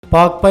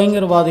பாக்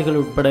பயங்கரவாதிகள்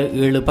உட்பட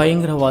 7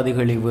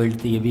 பயங்கரவாதிகளை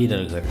வீழ்த்திய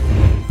வீரர்கள்.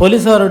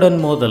 போலீசாருடன்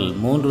மோதல்,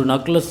 3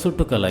 நக்லஸ்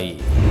சுட்டுக்கொலை.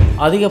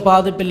 அதிக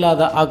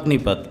பாதிப்பில்லாத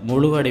அக்னிபத்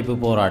முழு அடைப்பு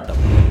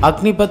போராட்டம்.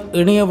 அக்னிபத்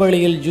இணைய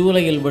வழியில்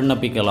ஜூலையில்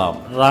விண்ணப்பிக்கலாம்,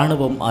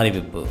 ராணுவம்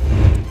அறிவிப்பு.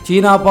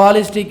 சீனா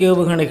பாலிஸ்டிக்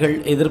ஏவுகணைகள்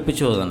எதிர்ப்பு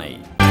சோதனை.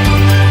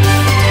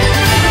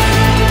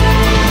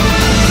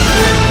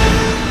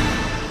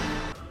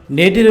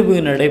 நேற்றிரவு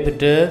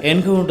நடைபெற்ற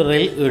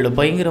என்கவுண்டரில் 7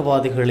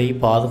 பயங்கரவாதிகளை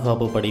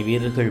பாதுகாப்பு படை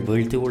வீரர்கள்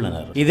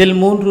வீழ்த்தியுள்ளனர். இதில்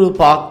 3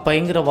 பாக்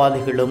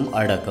பயங்கரவாதிகளும்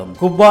அடக்கம்.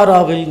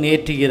 குப்வாராவில்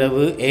நேற்று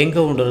இரவு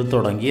என்கவுண்டர்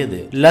தொடங்கியது.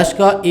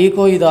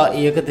 லஷ்கர்-இ-தொய்பா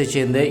இயக்கத்தைச்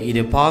சேர்ந்த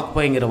 2 பாக்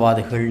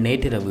பயங்கரவாதிகள்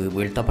நேற்றிரவு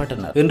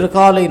வீழ்த்தப்பட்டனர். இன்று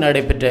காலை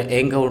நடைபெற்ற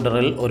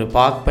என்கவுண்டரில் ஒரு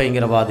பாக்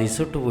பயங்கரவாதி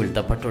சுட்டு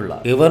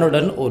வீழ்த்தப்பட்டுள்ளார்.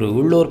 இவனுடன் ஒரு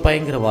உள்ளூர்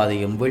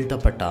பயங்கரவாதியும்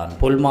வீழ்த்தப்பட்டான்.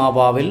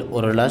 புல்வாமாவில்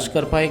ஒரு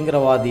லஷ்கர்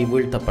பயங்கரவாதி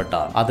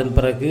வீழ்த்தப்பட்டான். அதன்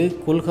பிறகு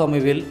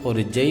குல்கமுவில் ஒரு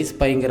ஜெய்ஸ்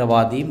பயங்கரவாதி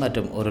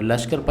மற்றும் ஒரு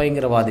லஷ்கர்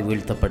பயங்கரவாதி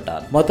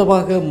வீழ்த்தப்பட்டார்.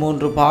 மொத்தமாக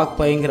 3 பாக்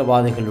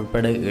பயங்கரவாதிகள்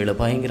உட்பட 7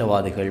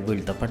 பயங்கரவாதிகள்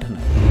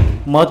வீழ்த்தப்பட்டனர்.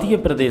 மத்திய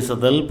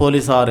பிரதேசத்தில்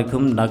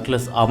போலீசாருக்கும்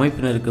நக்லஸ்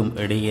அமைப்பினருக்கும்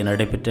இடையே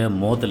நடைபெற்ற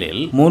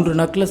மோதலில் 3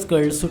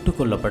 நக்லஸ்கள் சுட்டுக்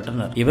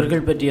கொல்லப்பட்டனர்.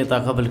 இவர்கள் பற்றிய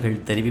தகவல்கள்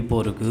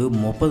தெரிவிப்போருக்கு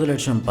 30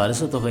 லட்சம்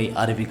பரிசு தொகை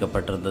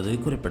அறிவிக்கப்பட்டிருந்தது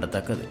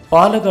குறிப்பிடத்தக்கது.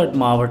 பாலக்காட்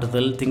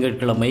மாவட்டத்தில்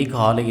திங்கட்கிழமை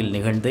காலையில்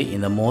நிகழ்ந்த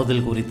இந்த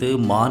மோதல் குறித்து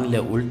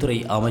மாநில உள்துறை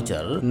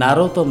அமைச்சர்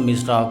நரோத்தம்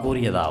மிஸ்ரா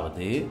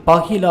கூறியதாவது: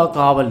 பஹிலா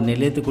காவல்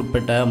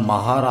நிலையத்துக்குட்பட்ட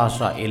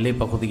மகாராஷ்டிரா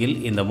எல்லைப் பகுதியில்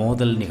இந்த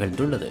மோதல்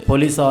நிகழ்ந்துள்ளது.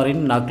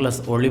 போலீசாரின்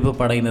நக்லஸ் ஒழிப்பு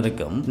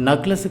படையினருக்கும்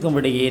நக்லஸுக்கும்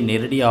இடையே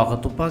நேரடியாக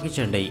துப்பாக்கிச்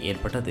சண்டை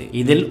ஏற்பட்டது.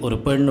 இதில் ஒரு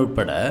பெண்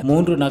உட்பட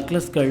 3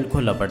 நக்லஸ்கள்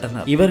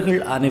கொல்லப்பட்டனர். இவர்கள்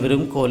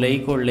அனைவரும் கொலை,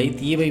 கொள்ளை,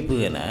 தீவைப்பு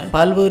என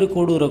பல்வேறு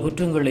கொடூர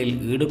குற்றங்களில்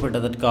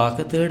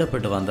ஈடுபட்டதற்காக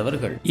தேடப்பட்டு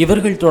வந்தவர்கள்.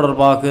 இவர்கள்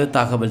தொடர்பாக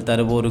தகவல்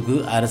தருவோருக்கு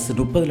அரசு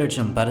 30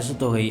 லட்சம் பரிசு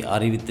தொகை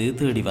அறிவித்து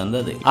தேடி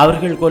வந்தது.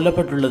 அவர்கள்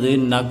கொல்லப்பட்டுள்ளது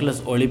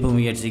நக்லஸ் ஒழிப்பு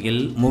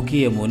முயற்சியில்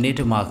முக்கிய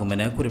முன்னேற்றமாகும்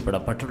என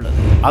குறிப்பிடப்பட்டுள்ளது.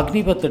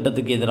 அக்னிபத்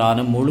திட்டத்துக்கு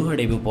எதிரான முழு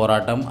அடைப்பு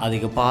போராட்டம்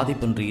அதிக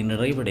பாதிப்பின்றி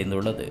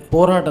நிறைவடைந்துள்ளது.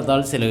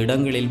 போராட்டத்தால் சில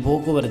இடங்களில்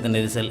போக்குவரத்து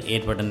நெரிசல்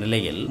ஏற்பட்ட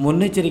நிலையில்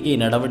முன்னெச்சரிக்கை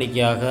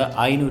நடவடிக்கையாக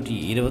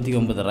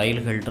 529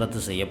 ரயில்கள் ரத்து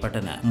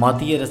செய்யப்பட்டன.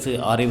 மத்திய அரசு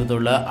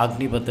அறிவித்துள்ள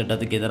அக்னிபத்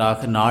திட்டத்துக்கு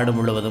எதிராக நாடு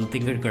முழுவதும்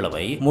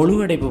திங்கட்கிழமை முழு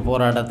அடைப்பு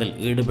போராட்டத்தில்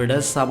ஈடுபட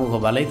சமூக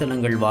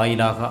வலைதளங்கள்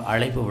வாயிலாக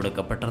அழைப்பு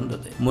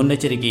விடுக்கப்பட்டிருந்தது.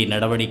 முன்னெச்சரிக்கை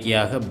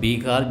நடவடிக்கையாக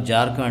பீகார்,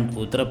 ஜார்க்கண்ட்,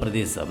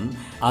 உத்தரப்பிரதேசம்,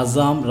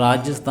 அசாம்,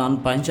 ராஜஸ்தான்,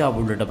 பஞ்சாப்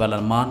உள்ளிட்ட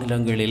பல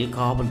மாநிலங்களில்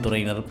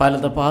காவல்துறையினர்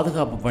பலத்த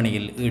பாதுகாப்பு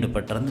பணியில்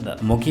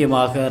ஈடுபட்டிருந்தனர்.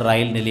 முக்கியமாக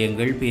ரயில்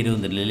நிலையங்கள்,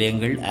 பேருந்து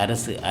நிலையங்கள்,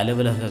 அரசு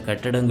அலுவலக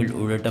கட்டடங்கள்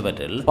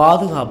உள்ளிட்டவற்றில்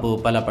பாதுகாப்பு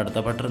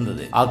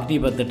பலப்படுத்தப்பட்டிருந்தது.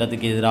 அக்னிபத்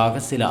திட்டத்துக்கு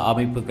எதிராக சில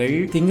அமைப்புகள்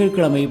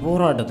திங்கட்கிழமை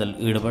போராட்டத்தில்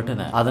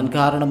ஈடுபட்டன. அதன்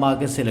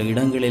காரணமாக சில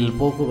இடங்களில்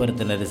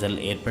போக்குவரத்து நெரிசல்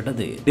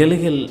ஏற்பட்டது.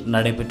 டெல்லியில்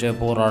நடைபெற்ற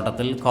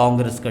போராட்டத்தில்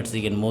காங்கிரஸ்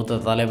கட்சியின் மூத்த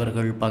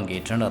தலைவர்கள்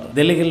பங்கேற்றனர்.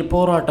 டெல்லியில்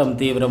போராட்டம்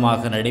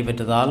தீவிரமாக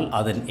நடைபெற்றதால்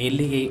அதன்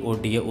எல்லையை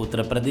ஒட்டிய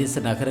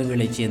உத்தரப்பிரதேச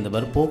நகரங்களைச்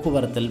சேர்ந்தவர்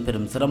போக்குவரத்தில்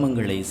பெரும்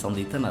சிரமங்களை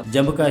சந்தித்தனர்.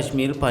 ஜம்மு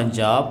காஷ்மீர்,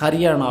 பஞ்சாப்,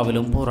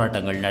 ஹரியானாவிலும்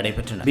போராட்டங்கள்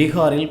நடைபெற்றன.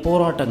 பீகாரில்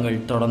போராட்டங்கள்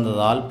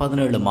தொடர்ந்ததால்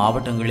 17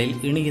 மாவட்டங்களில்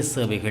இணைய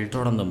சேவைகள்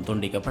தொடர்ந்தும்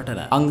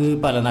துண்டிக்கப்பட்டன. அங்கு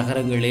பல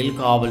நகரங்களில்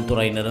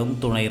காவல்துறையினரும்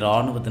துணை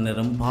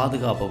ராணுவத்தினரும்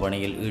பாதுகாப்பு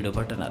பணியில்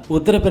ஈடுபட்டனர்.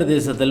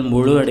 உத்தரப்பிரதேசத்தில்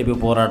முழு அடைப்பு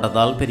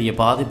போராட்டத்தால் பெரிய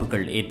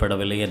பாதிப்புகள்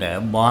ஏற்படவில்லை என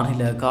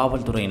மாநில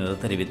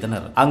காவல்துறையினர்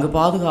தெரிவித்தனர். அங்கு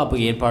பாதுகாப்பு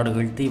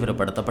ஏற்பாடுகள்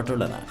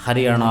தீவிரப்படுத்தப்பட்டுள்ளன.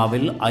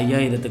 ஹரியானாவில்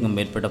 5000க்கும்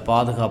மேற்பட்ட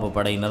பாதுகாப்பு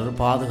படையினர்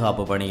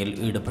பாதுகாப்பு பணியில்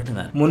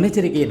ஈடுபட்டனர்.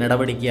 முன்னெச்சரிக்கை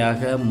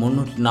நடவடிக்கையாக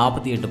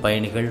 348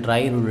 பயணிகள்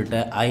ரயில் உள்ளிட்ட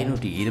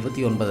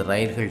 529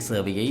 ரயில்கள்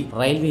சேவையை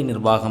ரயில்வே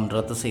நிர்வாகம்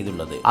ரத்து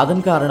செய்துள்ளது.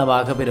 அதன்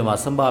காரணமாக பெரும்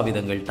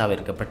அசம்பாவிதங்கள்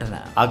தவிர்க்கப்பட்டன.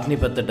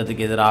 அக்னிபத்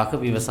திட்டத்துக்கு எதிராக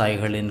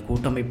விவசாயிகளின்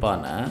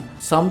கூட்டமைப்பான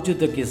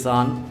சம்யுக்த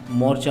கிசான்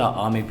மோர்ச்சா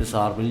அமைப்பு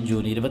சார்பில்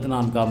ஜூன்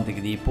 24ஆம்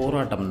தேதி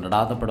போராட்டம்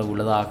நடாத்தப்பட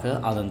உள்ளதாக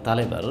அதன்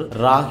தலைவர்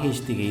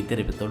ராகேஷ் திகை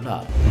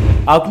தெரிவித்துள்ளார்.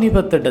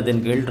 அக்னிபத்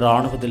திட்டத்தின் கீழ்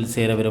ராணுவத்தில்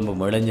சேர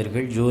விரும்பும்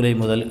இளைஞர்கள் ஜூலை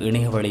முதல்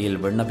இணைய வழியில்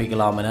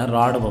விண்ணப்பிக்கலாம் என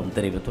ராணுவம்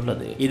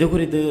தெரிவித்துள்ளது.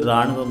 இதுகுறித்து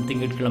ராணுவம்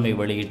திங்கட்கிழமை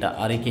வெளியிட்ட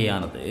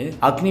அறிக்கையானது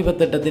அக்னிபத்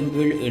திட்டத்தின்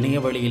கீழ் இணைய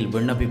வழியில்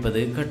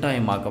விண்ணப்பிப்பது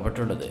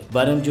கட்டாயமாக்கப்பட்டுள்ளது.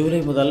 வரும் ஜூலை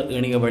முதல்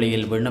இணைய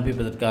வழியில்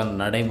விண்ணப்பிப்பதற்கான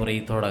நடைமுறை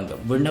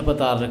தொடங்கும்.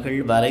 விண்ணப்பதாரர்கள்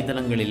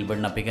வலைதளங்களில்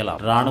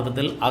விண்ணப்பிக்கலாம்.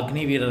 ராணுவத்தில்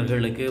அக்னி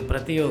வீரர்களுக்கு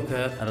பிரத்யேக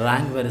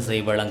ரேங்க் வரிசை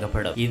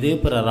வழங்கப்படும். இது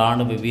பிற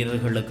ராணுவ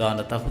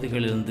வீரர்களுக்கான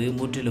தகுதிகளிலிருந்து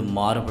முற்றிலும்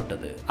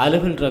மாறுபட்டது.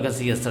 அலுவல்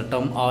ரகசிய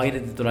சட்டம்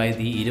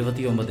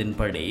 1929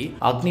 படி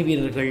அக்னி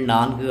வீரர்கள்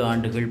 4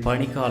 ஆண்டுகள்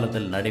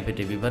பணிக்காலத்தில்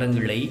நடைபெற்ற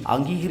விவரங்களை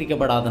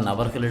அங்கீகரிக்கப்படாத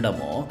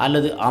நபர்களிடமோ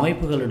அல்லது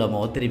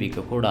அமைப்புகளிடமோ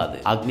தெரிவிக்க கூடாது.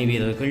 அக்னி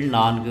வீரர்கள்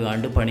 4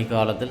 ஆண்டு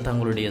பணிக்காலத்தில்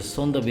தங்களுடைய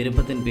சொந்த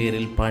விருப்பத்தின்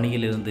பேரில்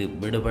பணியிலிருந்து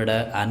விடுபட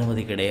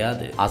அனுமதி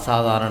கிடையாது.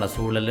 அசாதாரண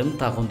சூழலும்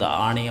தகுந்த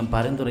ஆணையம்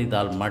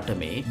பரிந்துரைத்தால்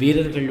மட்டுமே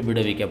வீரர்கள்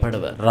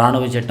விடுவிக்கப்படுவர்.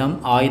 ராணுவ சட்டம்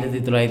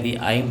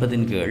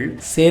 1950 கீழ்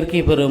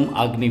சேர்க்கை பெறும்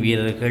அக்னி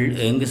வீரர்கள்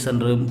எங்கு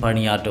சென்றும்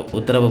பணியாற்ற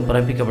உத்தரவு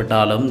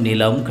பிறப்பிக்கப்பட்டாலும்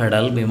நிலம்,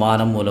 கடல்,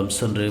 விமானம் மூலம்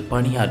சென்று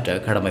பணியாற்ற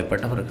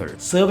கடமைப்பட்டவர்கள்.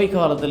 சேவை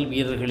காலத்தில்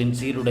வீரர்களின்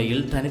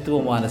சீருடையில்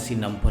தனித்துவமான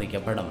சின்னம்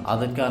பொறிக்கப்படும்.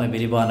 அதற்கான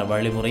விரிவான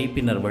வழிமுறை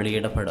பின்னர்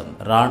வெளியிடப்படும்.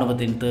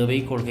 ராணுவத்தின் தேவை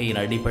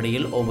கொள்கையின்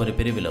அடிப்படையில் ஒவ்வொரு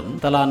பிரிவிலும்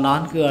தலா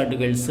 4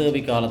 ஆண்டுகள்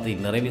சேவை காலத்தை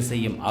நிறைவு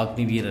செய்யும்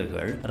அக்னி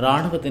வீரர்கள்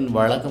ராணுவத்தின்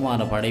வழக்கமான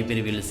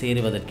படைப்பிரிவில்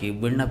சேருவதற்கு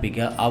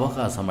விண்ணப்பிக்க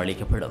அவகாசம்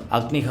அளிக்கப்படும்.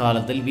 அக்னி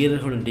காலத்தில்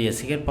வீரர்களுடைய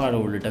செயற்பாடு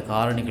உள்ளிட்ட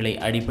காரணிகளை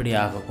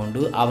அடிப்படையாக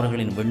கொண்டு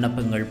அவர்களின்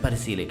விண்ணப்பங்கள்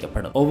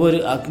பரிசீலிக்கப்படும். ஒவ்வொரு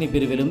அக்னி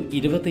பிரிவிலும்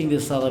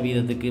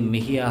 25%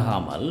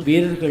 மிகையாகாமல்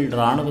வீரர்கள்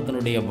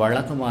ராணுவத்தினுடைய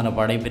வழக்கமான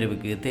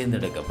படைப்பிரிவுக்கு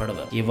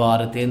தேர்ந்தெடுக்கப்படுவர்.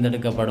 இவ்வாறு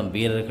தேர்ந்தெடுக்கப்படும்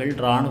வீரர்கள்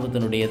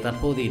ராணுவத்தினுடைய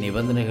தற்போதைய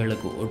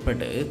நிபந்தனைகளுக்கு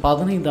உட்பட்டு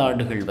 15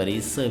 ஆண்டுகள் வரை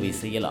சேவை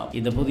செய்யலாம்.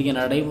 இந்த புதிய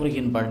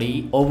நடைமுறையின்படி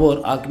ஒவ்வொரு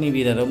அக்னி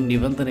வீரரும்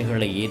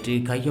நிபந்தனைகளை ஏற்று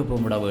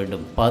கையொப்பமிட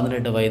வேண்டும்.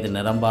 18 வயது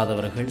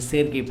நிரம்பாதவர்கள்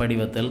சேர்க்கை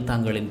படிவத்தில்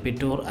தங்களின்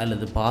பெற்றோர்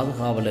அல்லது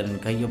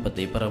பாதுகாவலரின்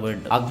கையொப்பத்தை பெற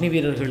வேண்டும். அக்னி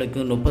வீரர்களுக்கு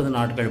 30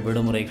 நாட்கள்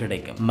விடுமுறை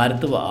கிடைக்கும்.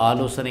 மருத்துவ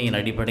ஆலோசனையின்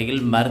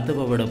அடிப்படையில்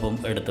மருத்துவ விடுப்பும்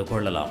எடுத்துக்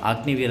கொள்ளலாம்.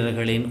 அக்னி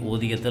வீரர்களின்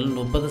ஊதியத்தில்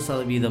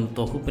 30%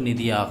 தொகுப்பு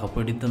நிதியாக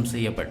பிடித்தம்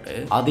செய்யப்பட்டு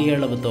அதே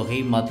அளவு தொகை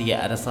மத்திய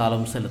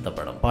அரசாலும்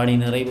செலுத்தப்படும். பணி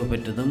நிறைவு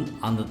பெற்றதும்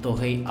அந்த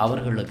தொகை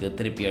அவர்களுக்கு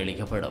திருப்பி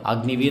அளிக்கப்படும்.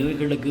 அக்னி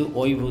வீரர்களுக்கு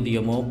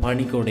ஓய்வூதியமோ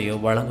பணிக்கொடையோ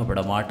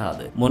வழங்கப்பட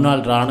மாட்டாது.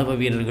 முன்னாள் ராணுவ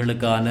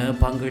வீரர்களுக்கான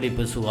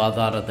பங்களிப்பு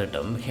சுகாதார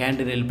திட்டம்,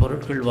 கேண்டீனில்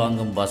பொருட்கள்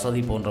வாங்கும்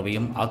வசதி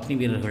போன்றவையும் அக்னி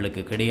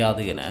வீரர்களுக்கு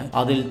கிடையாது என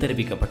அதில்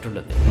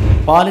தெரிவிக்கப்பட்டுள்ளது.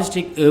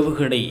 பாலிஸ்டிக்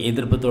ஏவுகணை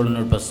எதிர்ப்பு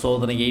தொழில்நுட்ப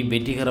சோதனையை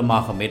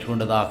வெற்றிகரமாக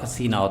மேற்கொண்டதாக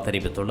சீனா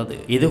தெரிவித்துள்ளது.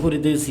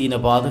 இதுகுறித்து சீன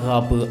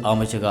பாதுகாப்பு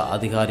அமைச்சக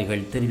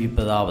அதிகாரிகள்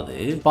தெரிவிப்பதாவது,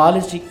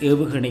 பாலிஸ்டிக்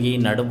ஏவுகணையை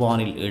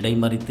நடுவானில்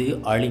இடைமறித்து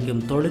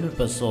அளிக்கும்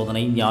தொழில்நுட்ப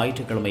சோதனை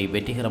ஞாயிற்றுக்கிழமை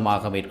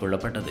வெற்றிகரமாக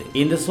மேற்கொள்ளப்பட்டது.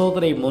 இந்த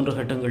சோதனை 3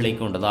 கட்டங்களை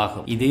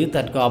கொண்டதாகும். இது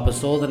தற்காப்பு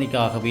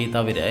சோதனைக்காகவே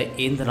தவிர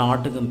எந்த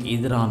நாட்டுக்கும்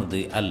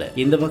எதிரானது அல்ல.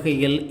 இந்த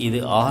வகையில்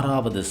இது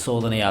 6வது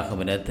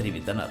சோதனையாகும் என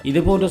தெரிவித்தனர்.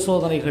 இதுபோன்ற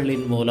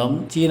சோதனைகளின் மூலம்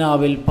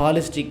சீனாவில்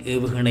பாலிஸ்டிக்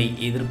ஏவுகணை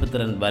எதிர்ப்பு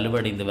திறன்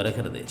வலுவடைந்து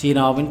வருகிறது.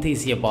 சீனாவின்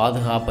தேசிய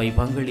பாதுகாப்பை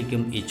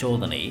பங்களிக்கும்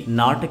இச்சோதனை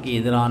நாட்டுக்கு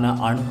எதிரான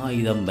அணு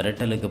ஆயுதம்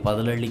மிரட்டலுக்கு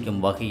பதிலளிக்கும்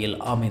வகையில்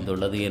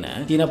அமைந்துள்ளது என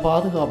சீன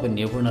பாதுகாப்பு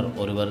நிபுணர்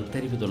ஒருவர்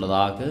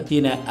தெரிவித்துள்ளதாக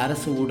சீன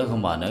அரசு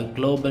ஊடகமான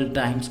குளோபல்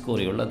டைம்ஸ்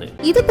கூறியுள்ளது.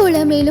 இதுபோல மேலும்